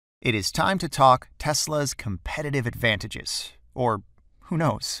It is time to talk Tesla's competitive advantages, or who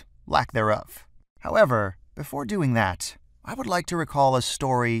knows, lack thereof. However, before doing that, I would like to recall a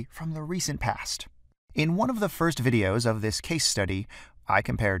story from the recent past. In one of the first videos of this case study, I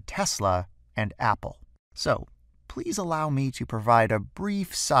compared Tesla and Apple. So, please allow me to provide a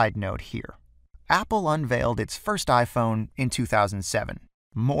brief side note here. Apple unveiled its first iPhone in 2007,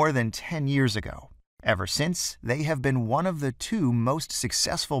 more than 10 years ago. Ever since, they have been one of the two most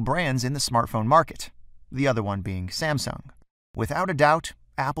successful brands in the smartphone market, the other one being Samsung. Without a doubt,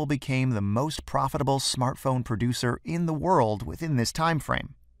 Apple became the most profitable smartphone producer in the world within this time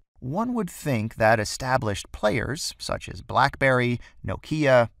frame. One would think that established players such as BlackBerry,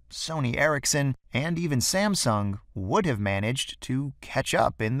 Nokia, Sony Ericsson, and even Samsung would have managed to catch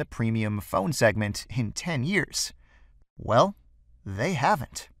up in the premium phone segment in 10 years. Well, they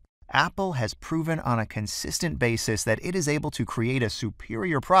haven't. Apple has proven on a consistent basis that it is able to create a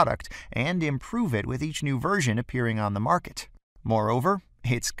superior product and improve it with each new version appearing on the market. Moreover,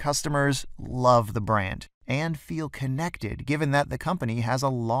 its customers love the brand and feel connected given that the company has a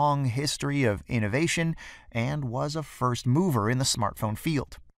long history of innovation and was a first mover in the smartphone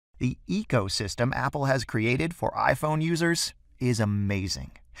field. The ecosystem Apple has created for iPhone users is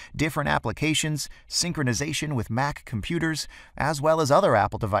amazing. Different applications, synchronization with Mac computers, as well as other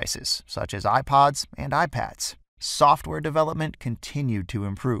Apple devices, such as iPods and iPads. Software development continued to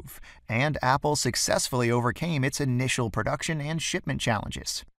improve, and Apple successfully overcame its initial production and shipment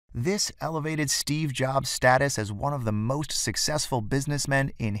challenges. This elevated Steve Jobs' status as one of the most successful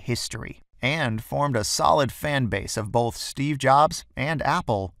businessmen in history, and formed a solid fan base of both Steve Jobs and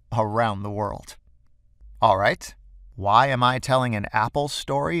Apple around the world. Alright. Why am I telling an Apple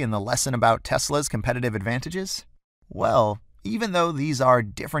story in the lesson about Tesla's competitive advantages? Well, even though these are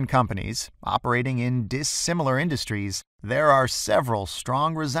different companies operating in dissimilar industries, there are several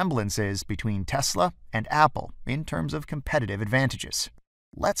strong resemblances between Tesla and Apple in terms of competitive advantages.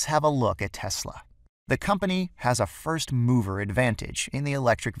 Let's have a look at Tesla. The company has a first-mover advantage in the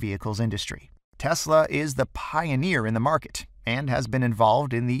electric vehicles industry. Tesla is the pioneer in the market and has been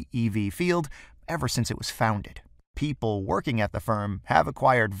involved in the EV field ever since it was founded. People working at the firm have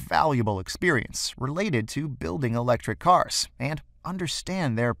acquired valuable experience related to building electric cars and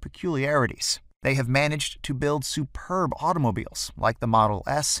understand their peculiarities. They have managed to build superb automobiles like the Model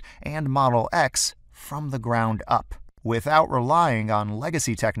S and Model X from the ground up, without relying on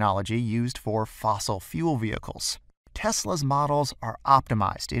legacy technology used for fossil fuel vehicles. Tesla's models are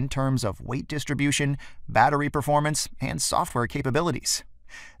optimized in terms of weight distribution, battery performance, and software capabilities.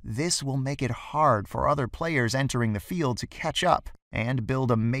 This will make it hard for other players entering the field to catch up and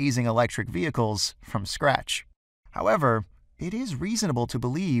build amazing electric vehicles from scratch. However, it is reasonable to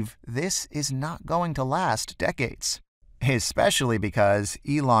believe this is not going to last decades, especially because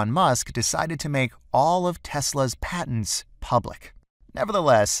Elon Musk decided to make all of Tesla's patents public.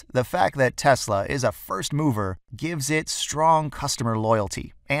 Nevertheless, the fact that Tesla is a first mover gives it strong customer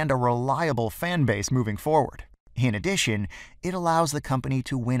loyalty and a reliable fan base moving forward. In addition, it allows the company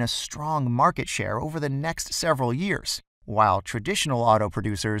to win a strong market share over the next several years, while traditional auto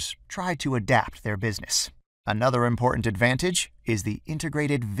producers try to adapt their business. Another important advantage is the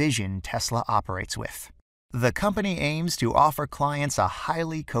integrated vision Tesla operates with. The company aims to offer clients a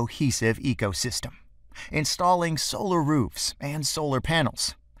highly cohesive ecosystem, installing solar roofs and solar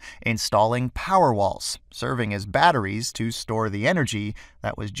panels, installing power walls, serving as batteries to store the energy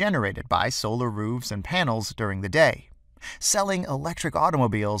that was generated by solar roofs and panels during the day, selling electric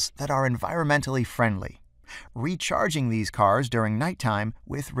automobiles that are environmentally friendly, recharging these cars during nighttime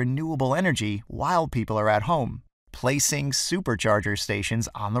with renewable energy while people are at home, placing supercharger stations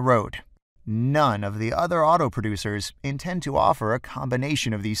on the road. None of the other auto producers intend to offer a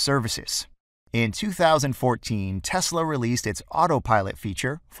combination of these services. In 2014, Tesla released its autopilot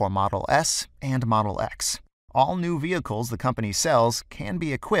feature for Model S and Model X. All new vehicles the company sells can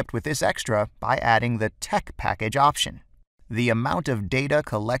be equipped with this extra by adding the Tech Package option. The amount of data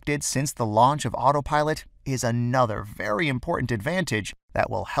collected since the launch of autopilot is another very important advantage that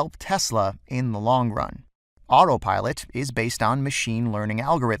will help Tesla in the long run. Autopilot is based on machine learning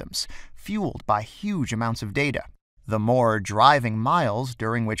algorithms, fueled by huge amounts of data. The more driving miles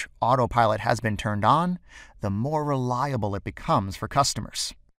during which autopilot has been turned on, the more reliable it becomes for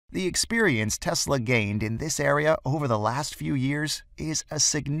customers. The experience Tesla gained in this area over the last few years is a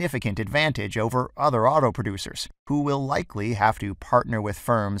significant advantage over other auto producers, who will likely have to partner with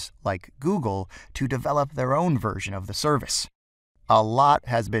firms like Google to develop their own version of the service. A lot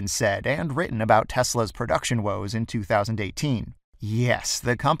has been said and written about Tesla's production woes in 2018. Yes,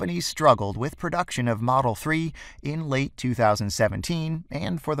 the company struggled with production of Model 3 in late 2017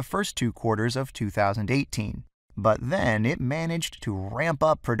 and for the first 2 quarters of 2018. But then it managed to ramp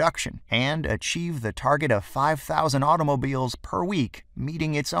up production and achieve the target of 5,000 automobiles per week,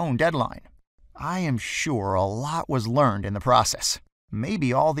 meeting its own deadline. I am sure a lot was learned in the process.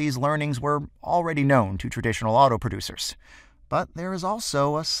 Maybe all these learnings were already known to traditional auto producers, but there is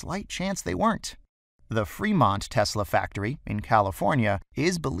also a slight chance they weren't. The Fremont Tesla factory in California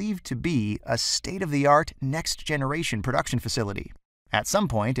is believed to be a state-of-the-art next-generation production facility. At some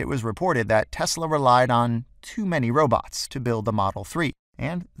point, it was reported that Tesla relied on too many robots to build the Model 3,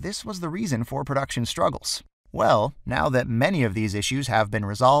 and this was the reason for production struggles. Well, now that many of these issues have been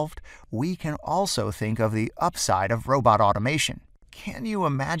resolved, we can also think of the upside of robot automation. Can you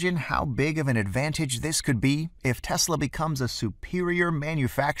imagine how big of an advantage this could be if Tesla becomes a superior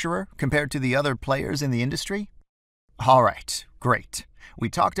manufacturer compared to the other players in the industry? All right, great. We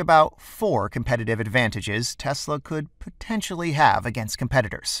talked about 4 competitive advantages Tesla could potentially have against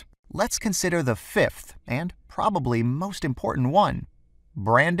competitors. Let's consider the 5th and probably most important one: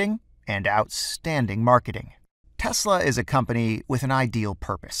 branding and outstanding marketing. Tesla is a company with an ideal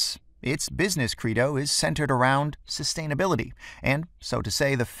purpose. Its business credo is centered around sustainability, and so to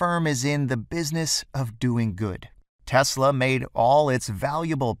say, the firm is in the business of doing good. Tesla made all its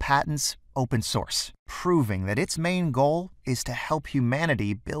valuable patents open source, proving that its main goal is to help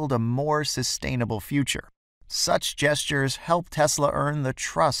humanity build a more sustainable future. Such gestures help Tesla earn the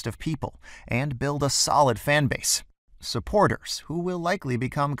trust of people and build a solid fan base, supporters who will likely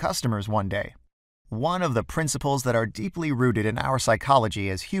become customers one day. One of the principles that are deeply rooted in our psychology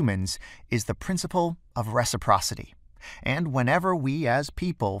as humans is the principle of reciprocity. And whenever we as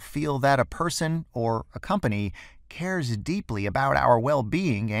people feel that a person or a company cares deeply about our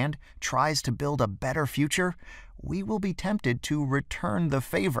well-being and tries to build a better future, we will be tempted to return the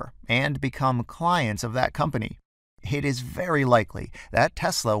favor and become clients of that company. It is very likely that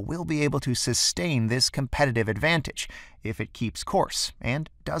Tesla will be able to sustain this competitive advantage if it keeps course and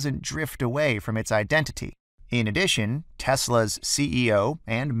doesn't drift away from its identity. In addition, Tesla's CEO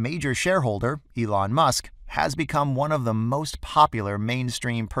and major shareholder, Elon Musk, has become one of the most popular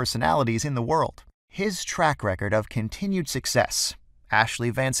mainstream personalities in the world. His track record of continued success,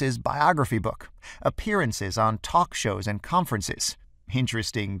 Ashley Vance's biography book, appearances on talk shows and conferences,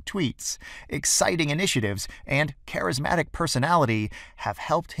 interesting tweets, exciting initiatives, and charismatic personality have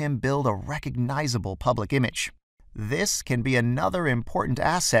helped him build a recognizable public image. This can be another important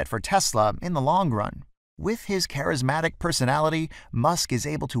asset for Tesla in the long run. With his charismatic personality, Musk is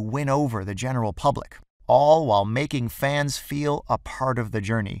able to win over the general public, all while making fans feel a part of the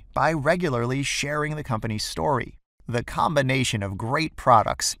journey by regularly sharing the company's story. The combination of great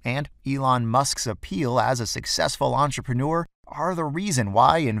products and Elon Musk's appeal as a successful entrepreneur are the reason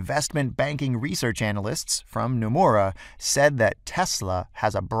why investment banking research analysts from Nomura said that Tesla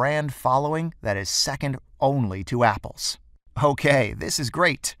has a brand following that is second only to Apple's. Okay, this is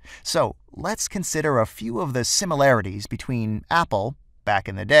great. So let's consider a few of the similarities between Apple, back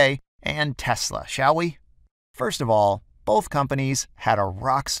in the day, and Tesla, shall we? First of all, both companies had a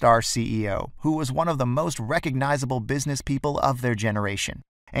rock star CEO who was one of the most recognizable business people of their generation,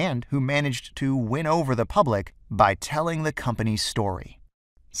 and who managed to win over the public by telling the company's story.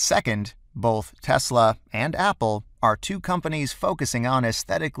 Second, both Tesla and Apple are 2 companies focusing on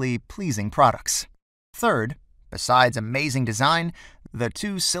aesthetically pleasing products. Third, besides amazing design, the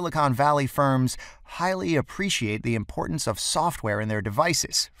 2 Silicon Valley firms highly appreciate the importance of software in their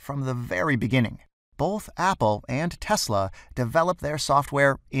devices from the very beginning. Both Apple and Tesla develop their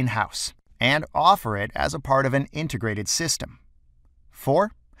software in-house and offer it as a part of an integrated system.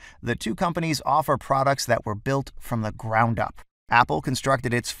 4. The 2 companies offer products that were built from the ground up. Apple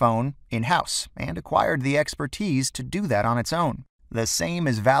constructed its phone in-house and acquired the expertise to do that on its own. The same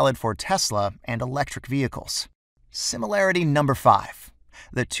is valid for Tesla and electric vehicles. Similarity number 5.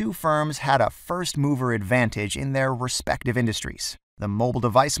 The 2 firms had a first-mover advantage in their respective industries, the mobile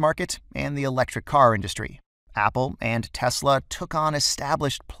device market and the electric car industry. Apple and Tesla took on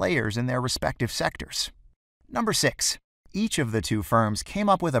established players in their respective sectors. Number 6. Each of the 2 firms came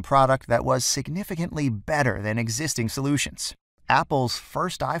up with a product that was significantly better than existing solutions. Apple's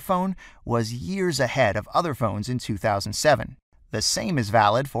first iPhone was years ahead of other phones in 2007. The same is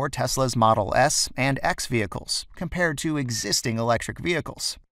valid for Tesla's Model S and X vehicles compared to existing electric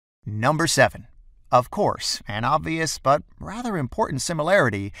vehicles. Number 7. Of course, an obvious but rather important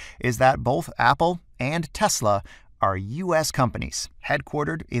similarity is that both Apple and Tesla are U.S. companies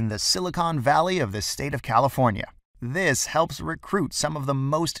headquartered in the Silicon Valley of the state of California. This helps recruit some of the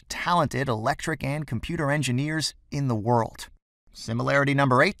most talented electric and computer engineers in the world. Similarity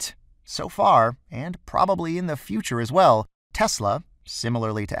number 8. So far, and probably in the future as well, Tesla,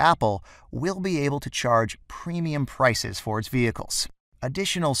 similarly to Apple, will be able to charge premium prices for its vehicles.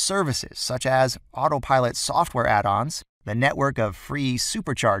 Additional services such as autopilot software add-ons, the network of free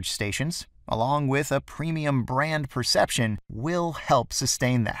supercharge stations, along with a premium brand perception, will help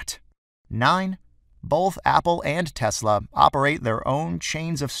sustain that. 9. Both Apple and Tesla operate their own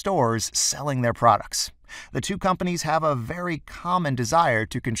chains of stores selling their products. The two companies have a very common desire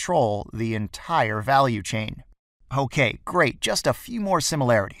to control the entire value chain. Okay, great, just a few more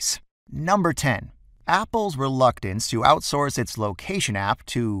similarities. Number 10. Apple's reluctance to outsource its location app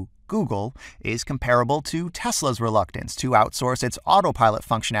to Google is comparable to Tesla's reluctance to outsource its autopilot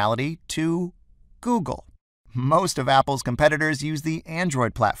functionality to Google. Most of Apple's competitors use the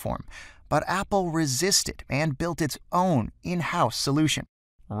Android platform, but Apple resisted and built its own in-house solution.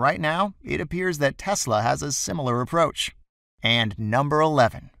 Right now, it appears that Tesla has a similar approach. And number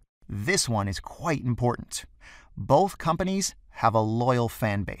 11. This one is quite important. Both companies have a loyal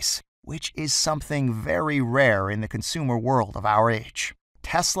fan base, which is something very rare in the consumer world of our age.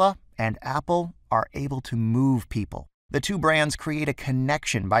 Tesla and Apple are able to move people. The two brands create a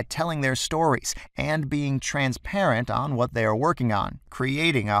connection by telling their stories and being transparent on what they are working on,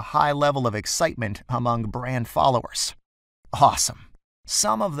 creating a high level of excitement among brand followers. Awesome.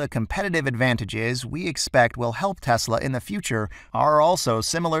 Some of the competitive advantages we expect will help Tesla in the future are also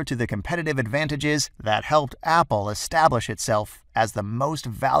similar to the competitive advantages that helped Apple establish itself as the most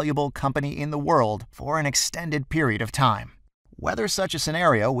valuable company in the world for an extended period of time. Whether such a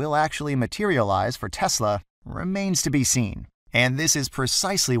scenario will actually materialize for Tesla remains to be seen, and this is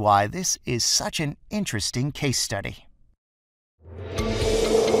precisely why this is such an interesting case study.